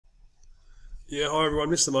Yeah, hi everyone,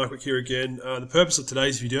 Mr. Markwick here again. The purpose of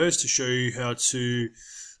today's video is to show you how to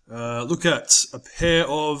look at a pair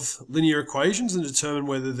of linear equations and determine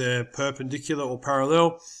whether they're perpendicular or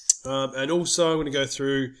parallel. And also I'm going to go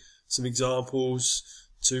through some examples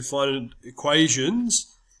to find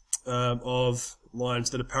equations of lines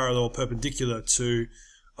that are parallel or perpendicular to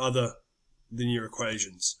other linear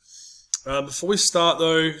equations. Before we start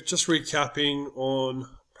though, just recapping on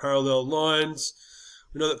parallel lines.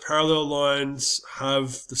 We know that parallel lines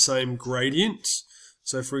have the same gradient.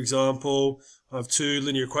 So for example, I have two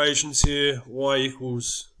linear equations here, y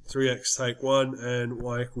equals 3x take 1 and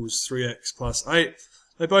y equals 3x plus 8.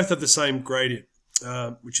 They both have the same gradient,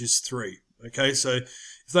 which is 3. Okay, so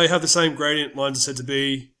if they have the same gradient, lines are said to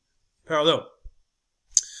be parallel.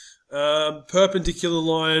 Perpendicular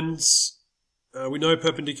lines, we know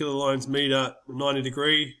perpendicular lines meet at a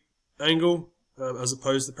 90-degree angle, as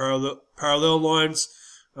opposed to parallel lines,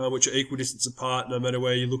 which are equal distance apart no matter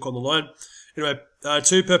where you look on the line. Anyway,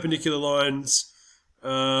 two perpendicular lines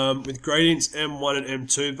with gradients m1 and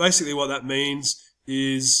m2. Basically what that means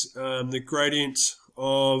is the gradient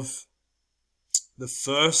of the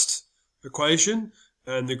first equation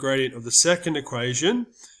and the gradient of the second equation.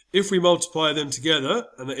 If we multiply them together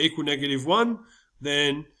and they equal -1,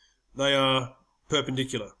 then they are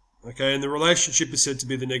perpendicular. Okay, and the relationship is said to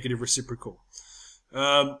be the negative reciprocal.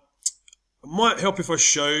 It might help if I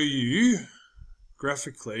show you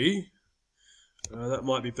graphically. That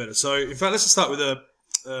might be better. So, in fact, let's just start with a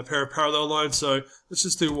pair of parallel lines. So, let's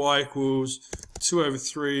just do y equals 2 over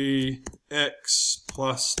 3x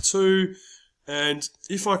plus 2. And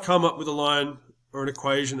if I come up with a line or an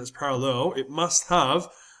equation that's parallel, it must have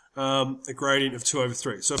a gradient of 2 over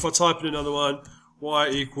 3. So, if I type in another one, y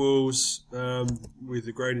equals, with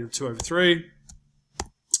a gradient of 2 over 3,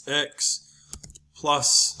 x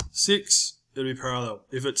plus 6, it'll be parallel.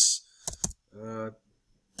 If it's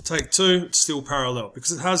take 2, it's still parallel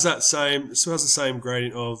because it has that same, it still has the same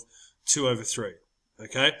gradient of 2 over 3.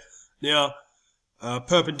 Okay. Now,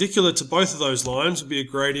 perpendicular to both of those lines would be a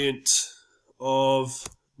gradient of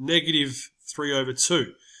 -3 over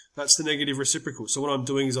 2. That's the negative reciprocal. So what I'm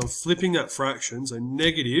doing is I'm flipping that fraction, so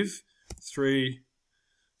 -3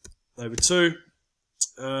 over 2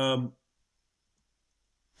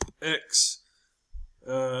 x.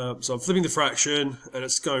 So I'm flipping the fraction and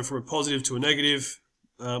it's going from a positive to a negative,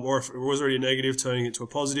 or if it was already a negative, turning it to a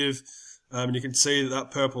positive. And you can see that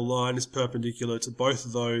that purple line is perpendicular to both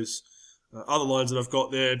of those other lines that I've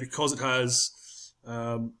got there because it has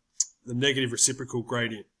the negative reciprocal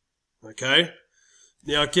gradient. Okay.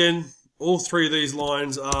 Now again, all three of these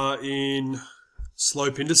lines are in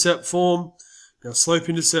slope-intercept form. Now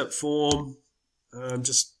slope-intercept form,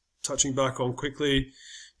 just touching back on quickly,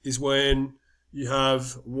 is when you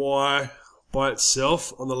have y by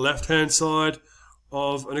itself on the left-hand side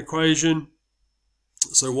of an equation.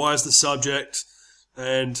 So y is the subject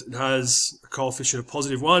and it has a coefficient of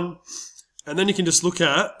 +1. And then you can just look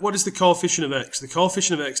at what is the coefficient of x. The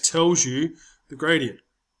coefficient of x tells you the gradient.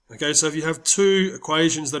 Okay, so if you have two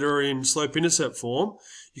equations that are in slope-intercept form,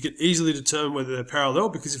 you can easily determine whether they're parallel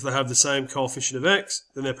because if they have the same coefficient of x,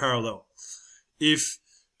 then they're parallel. If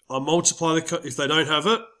I multiply if they don't have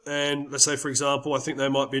it, and let's say for example I think they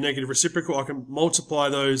might be negative reciprocal, I can multiply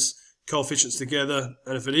those coefficients together,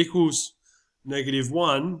 and if it equals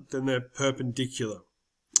 -1, then they're perpendicular.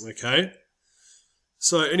 Okay.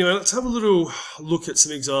 So anyway, let's have a little look at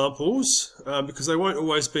some examples because they won't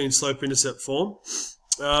always be in slope-intercept form.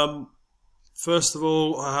 First of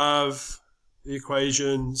all, I have the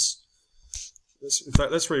equations. In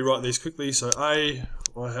fact, let's rewrite these quickly. So I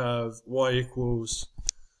have y equals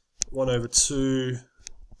 1 over 2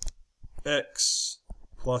 x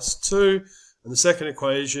plus 2, and the second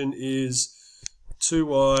equation is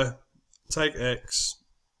 2y take x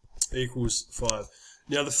equals 5.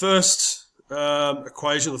 Now the first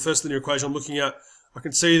equation, the first linear equation I'm looking at, I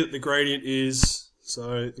can see that the gradient is,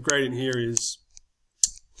 so the gradient here is,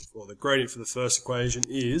 well, the gradient for the first equation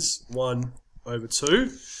is 1 over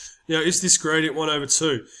 2. Now is this gradient 1 over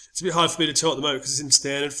 2? It's a bit hard for me to tell at the moment because it's in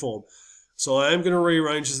standard form. So I am going to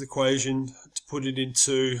rearrange this equation to put it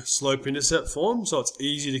into slope-intercept form so it's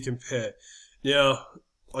easy to compare. Now,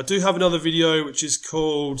 I do have another video which is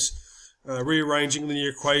called rearranging linear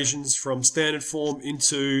equations from standard form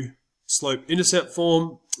into slope-intercept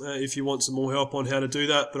form if you want some more help on how to do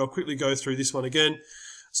that, but I'll quickly go through this one again.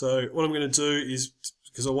 So what I'm going to do is,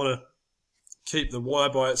 because I want to keep the y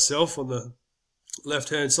by itself on the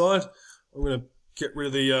left-hand side, I'm going to get rid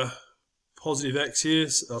of the positive x here,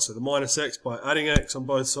 so the minus x, by adding x on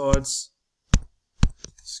both sides.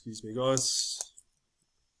 Excuse me guys.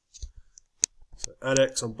 So add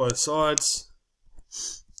x on both sides,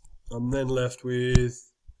 I'm then left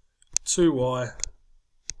with 2y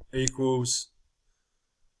equals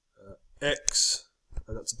x,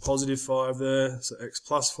 and that's a positive 5 there, so x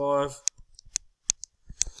plus 5.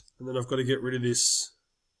 And then I've got to get rid of this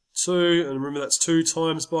 2, and remember that's 2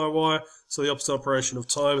 times by y, so the opposite operation of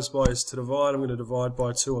times by is to divide. I'm going to divide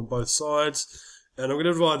by 2 on both sides, and I'm going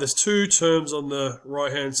to divide, there's 2 terms on the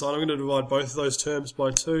right hand side, I'm going to divide both of those terms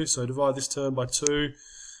by 2, so divide this term by 2,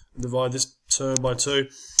 and divide this term by 2.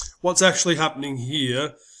 What's actually happening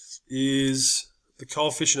here is the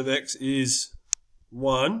coefficient of x is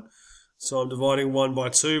 1, so I'm dividing 1 by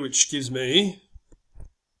 2, which gives me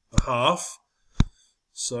a half.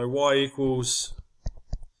 So y equals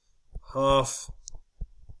half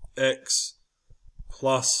x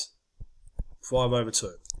plus 5 over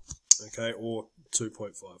 2, okay, or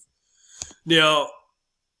 2.5. Now,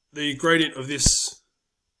 the gradient of this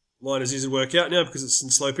line is easy to work out now because it's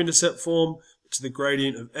in slope-intercept form, which is the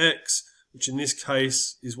gradient of x, which in this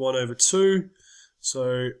case is 1 over 2.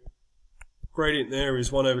 So gradient there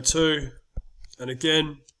is 1 over 2, and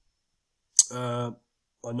again, I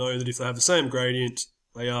know that if they have the same gradient,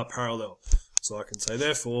 they are parallel. So I can say,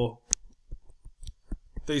 therefore,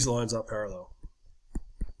 these lines are parallel.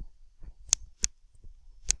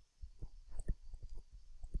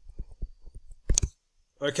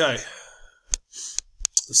 Okay.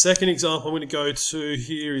 The second example I'm going to go to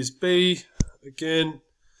here is B. Again,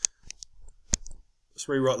 let's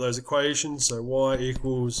rewrite those equations. So y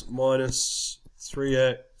equals minus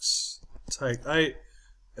 3x, take 8,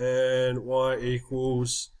 and y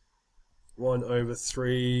equals 1 over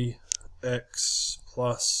 3x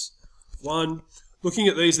plus 1. Looking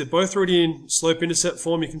at these, they're both already in slope-intercept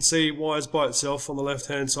form. You can see y is by itself on the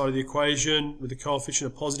left-hand side of the equation with the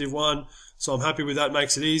coefficient of positive 1. So I'm happy with that,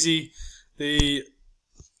 makes it easy. The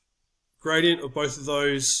gradient of both of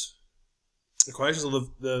those equations, or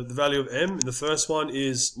the value of m, in the first one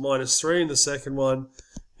is minus 3, in the second one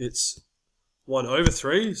it's 1 over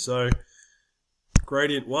 3. So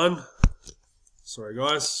gradient 1, sorry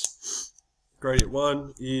guys, gradient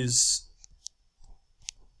 1 is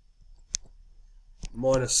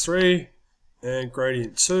minus 3, and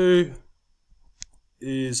gradient 2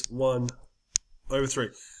 is 1 over 3.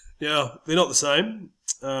 Now, they're not the same,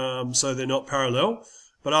 so they're not parallel,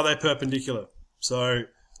 but are they perpendicular? So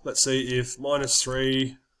let's see if minus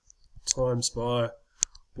 3 times by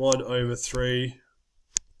 1 over 3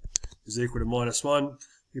 is equal to minus 1.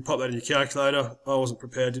 You pop that in your calculator. I wasn't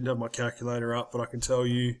prepared, didn't have my calculator up, but I can tell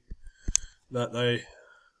you that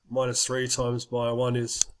minus 3 times by 1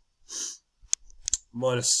 is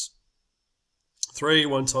minus 3.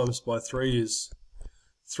 1 times by 3 is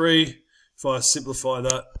 3. If I simplify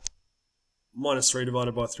that, minus 3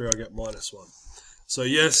 divided by 3, I get minus 1. So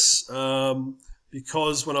yes,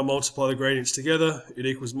 because when I multiply the gradients together, it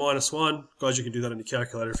equals minus 1. Guys, you can do that on your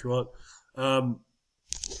calculator if you want.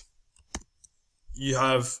 You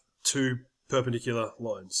have 2 perpendicular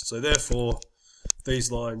lines. So therefore,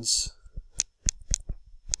 these lines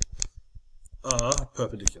are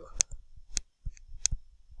perpendicular.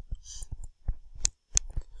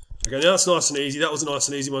 Okay, now that's nice and easy. That was a nice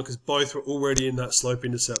and easy one because both were already in that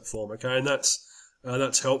slope-intercept form. Okay, and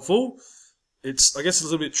that's helpful. It's, I guess, a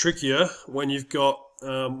little bit trickier when you've got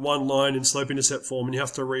one line in slope-intercept form and you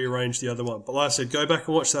have to rearrange the other one. But like I said, go back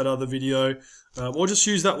and watch that other video, or just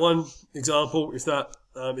use that one example if that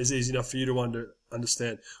is easy enough for you to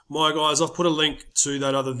understand. Guys, I've put a link to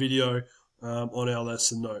that other video on our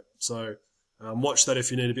lesson note. So watch that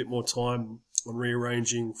if you need a bit more time on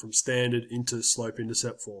rearranging from standard into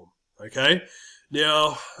slope-intercept form. Okay.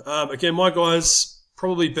 Now, again, guys,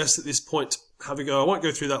 probably best at this point to have a go. I won't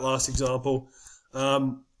go through that last example.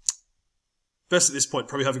 Best at this point,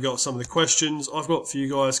 probably have a go at some of the questions. I've got for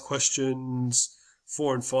you guys questions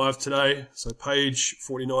 4 and 5 today. So page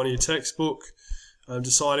 49 of your textbook.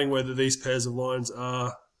 Deciding whether these pairs of lines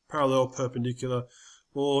are parallel, perpendicular,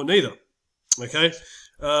 or neither. Okay.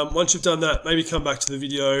 Once you've done that, maybe come back to the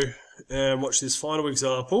video and watch this final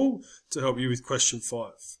example to help you with question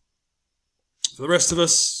 5. For the rest of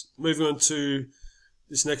us, moving on to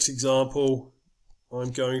this next example,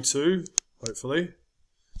 I'm going to, hopefully,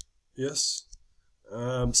 yes,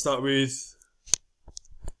 start with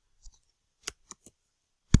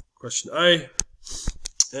question A,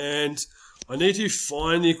 and I need to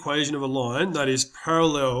find the equation of a line that is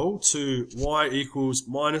parallel to y equals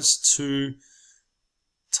minus 2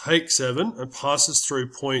 take 7 and passes through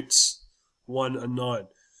points 1 and 9.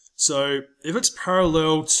 So if it's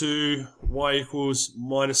parallel to y equals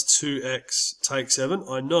minus 2x take 7,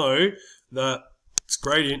 I know that its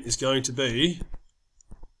gradient is going to be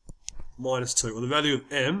minus 2, or the value of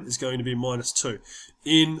m is going to be minus 2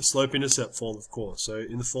 in slope-intercept form, of course. So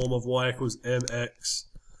in the form of y equals mx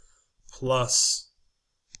plus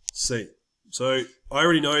c. So I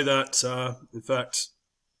already know that, in fact,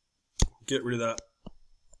 get rid of that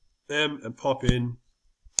m and pop in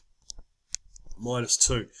minus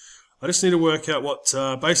 2. I just need to work out what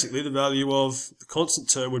basically the value of the constant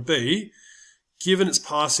term would be given it's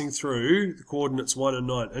passing through the coordinates 1 and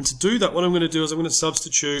 9. And to do that, what I'm going to do is I'm going to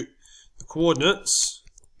substitute the coordinates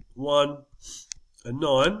 1 and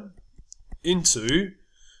 9 into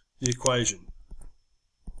the equation.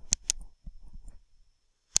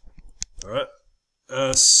 Alright,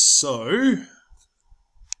 so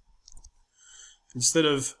instead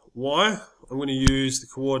of y, I'm going to use the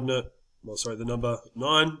coordinate, the number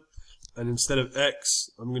 9, and instead of x,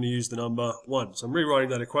 I'm going to use the number 1. So I'm rewriting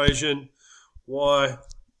that equation. 9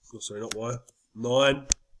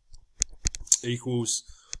 equals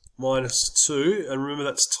minus 2, and remember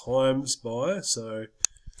that's times by, so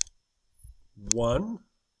 1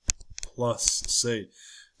 plus c.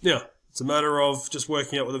 Now, it's a matter of just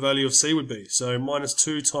working out what the value of c would be. So minus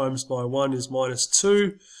 2 times by 1 is minus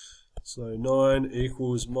 2, so 9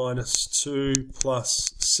 equals minus 2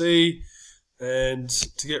 plus c, and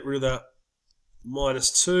to get rid of that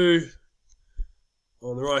minus 2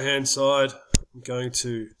 on the right hand side, I'm going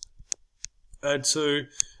to add 2.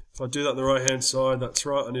 If I do that on the right hand side, that's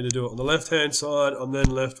right. I need to do it on the left hand side. I'm then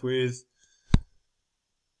left with,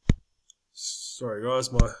 sorry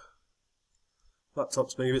guys, my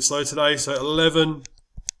laptop's being a bit slow today. So 11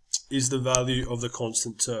 is the value of the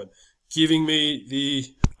constant term, giving me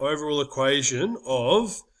the overall equation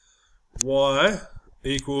of y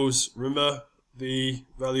equals, remember the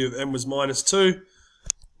value of m was minus 2,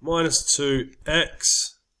 minus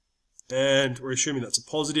 2x, and we're assuming that's a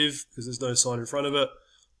positive because there's no sign in front of it,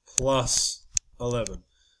 plus 11.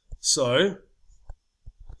 So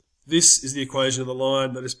this is the equation of the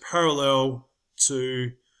line that is parallel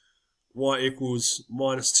to y equals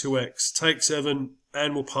minus 2x. Take 7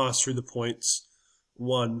 and we'll pass through the points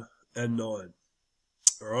 1 and 9.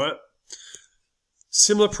 Alright.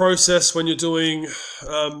 Similar process when you're doing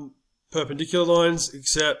perpendicular lines,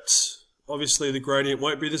 except obviously the gradient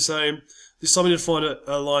won't be the same. This time I need to find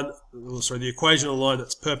the equation of a line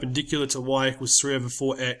that's perpendicular to y equals 3 over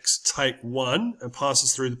 4x, take 1, and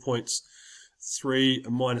passes through the points 3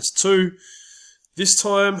 and minus 2. This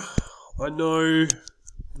time I know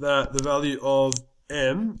that the value of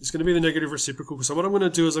m is going to be the negative reciprocal. So what I'm going to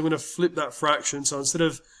do is I'm going to flip that fraction. So instead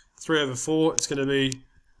of 3 over 4, it's going to be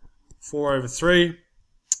 4 over 3.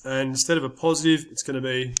 And instead of a positive, it's going to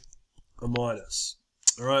be a minus.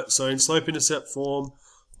 Alright, so in slope-intercept form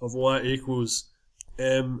of y equals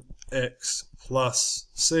mx plus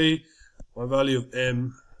c, my value of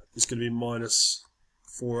m is going to be minus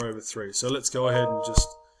 4 over 3. So let's go ahead and just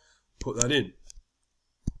put that in.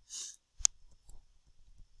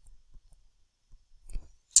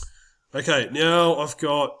 Okay, now I've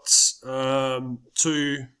got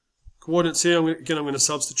 2 coordinates here. I'm going to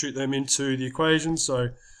substitute them into the equation. So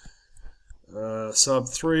sub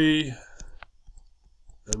 3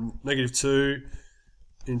 and negative 2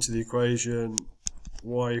 into the equation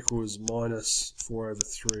y equals minus 4 over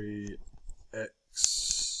 3x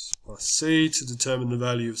plus c to determine the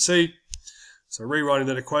value of c. So rewriting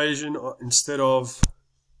that equation, instead of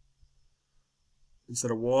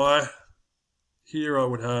y, here I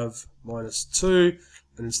would have minus 2,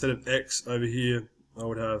 and instead of x over here, I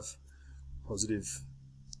would have positive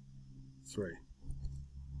 3.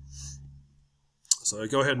 So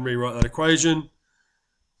go ahead and rewrite that equation.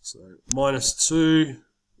 So minus 2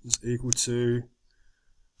 is equal to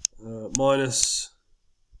minus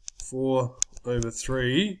 4 over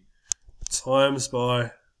 3 times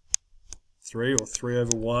by 3, or 3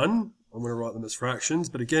 over 1. I'm going to write them as fractions.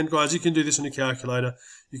 But again, guys, you can do this on your calculator.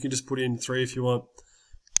 You can just put in 3 if you want.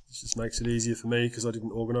 This just makes it easier for me because I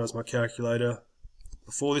didn't organise my calculator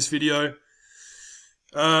before this video.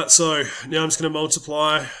 So now I'm just going to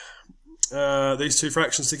multiply these two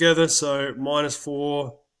fractions together. So minus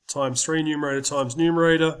 4 times 3 numerator times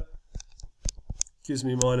numerator gives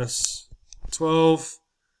me minus 12.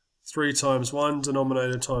 3 times 1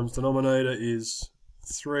 denominator times denominator is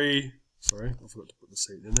 3. Sorry, I forgot to put the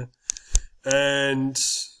seat in there. And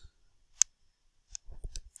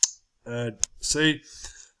add c.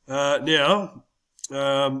 Now,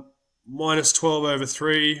 minus 12 over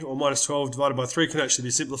 3, or minus 12 divided by 3 can actually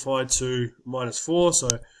be simplified to minus 4.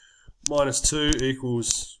 So minus 2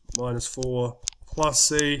 equals minus 4 plus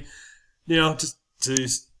c. Now, to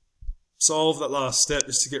solve that last step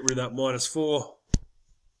is to get rid of that minus 4,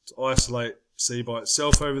 to isolate c by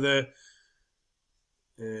itself over there.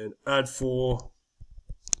 and add 4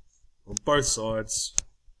 on both sides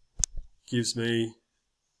gives me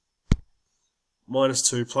minus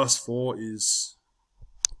 2 plus 4 is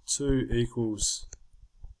 2 equals,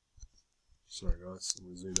 sorry guys, I'm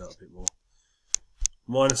going to zoom out a bit more,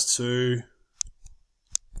 minus 2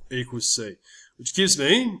 equals C, which gives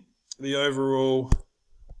me the overall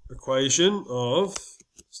equation of,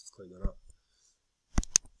 let's clean that up,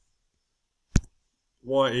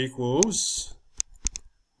 y equals,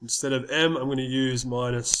 instead of m, I'm going to use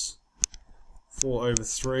minus 4 over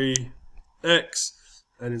 3 x,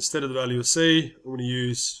 and instead of the value of c, I'm going to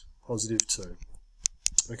use positive 2.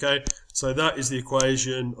 Okay, so that is the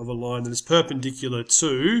equation of a line that is perpendicular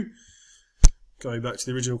to, going back to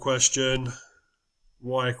the original question,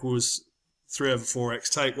 y equals 3 over 4x,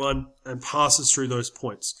 take 1, and passes through those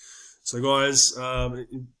points. So guys,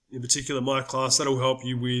 in particular my class, that'll help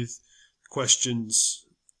you with questions,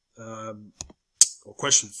 or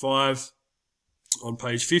question 5 on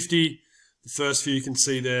page 50. The first few you can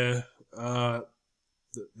see there,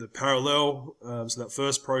 the parallel, so that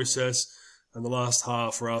first process, and the last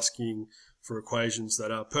half we're asking for equations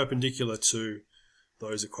that are perpendicular to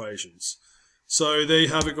those equations. So there you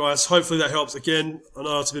have it guys, hopefully that helps. Again, I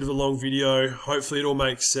know it's a bit of a long video, hopefully it all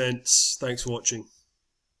makes sense. Thanks for watching.